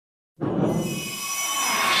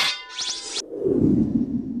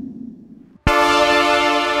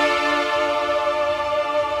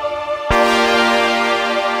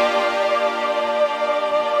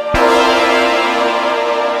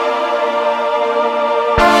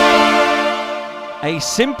A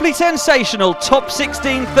simply sensational top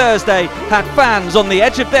 16 Thursday had fans on the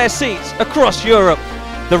edge of their seats across Europe.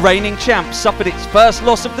 The reigning champ suffered its first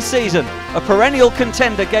loss of the season. A perennial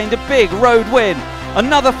contender gained a big road win.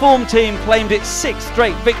 Another form team claimed its sixth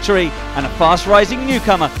straight victory, and a fast-rising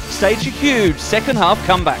newcomer staged a huge second-half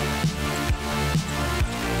comeback.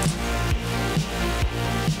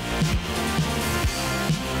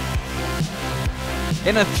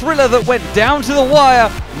 In a thriller that went down to the wire,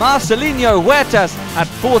 Marcelinho Huertas had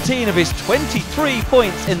 14 of his 23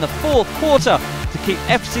 points in the fourth quarter to keep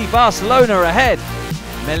FC Barcelona ahead.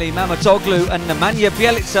 Melih Mamatoğlu and Nemanja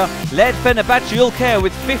Bjelica led Fenerbahçe Ülker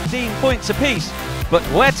with 15 points apiece, but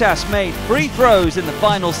Huertas made free throws in the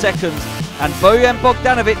final seconds and Bojan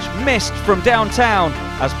Bogdanovic missed from downtown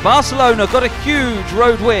as Barcelona got a huge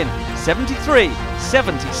road win,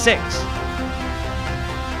 73-76.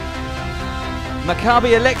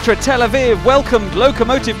 Maccabi Electra Tel Aviv welcomed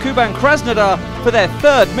Lokomotiv Kuban Krasnodar for their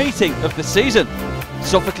third meeting of the season.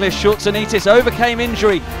 Sophocles Shortsanitis overcame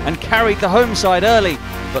injury and carried the home side early,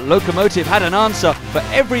 but Lokomotiv had an answer for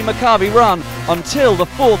every Maccabi run until the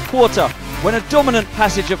fourth quarter, when a dominant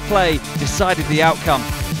passage of play decided the outcome.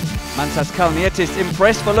 Mantas Kalnietis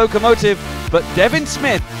impressed for Lokomotiv, but Devin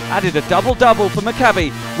Smith added a double-double for Maccabi,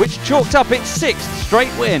 which chalked up its sixth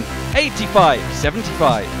straight win,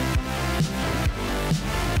 85-75.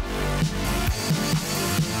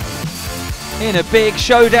 In a big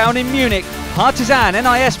showdown in Munich, Partizan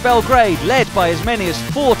NIS Belgrade led by as many as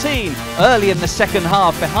 14 early in the second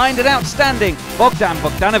half behind an outstanding Bogdan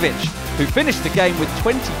Bogdanovic, who finished the game with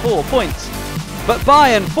 24 points. But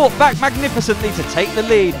Bayern fought back magnificently to take the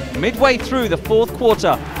lead midway through the fourth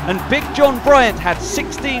quarter, and Big John Bryant had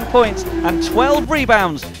 16 points and 12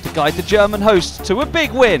 rebounds to guide the German hosts to a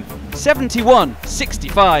big win,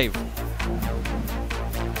 71-65.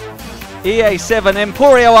 EA7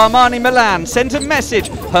 Emporio Armani Milan sent a message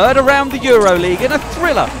heard around the EuroLeague in a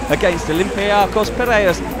thriller against Olympiacos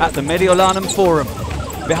Piraeus at the Mediolanum Forum.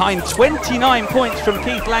 Behind 29 points from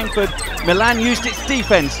Keith Langford, Milan used its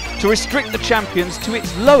defence to restrict the champions to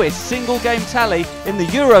its lowest single-game tally in the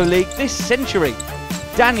EuroLeague this century.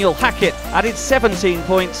 Daniel Hackett added 17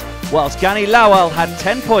 points, whilst Gani Lawal had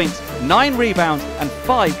 10 points, 9 rebounds and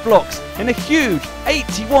 5 blocks in a huge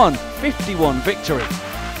 81-51 victory.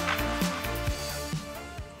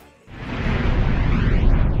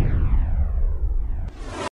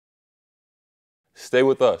 Stay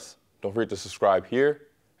with us. Don't forget to subscribe here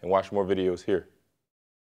and watch more videos here.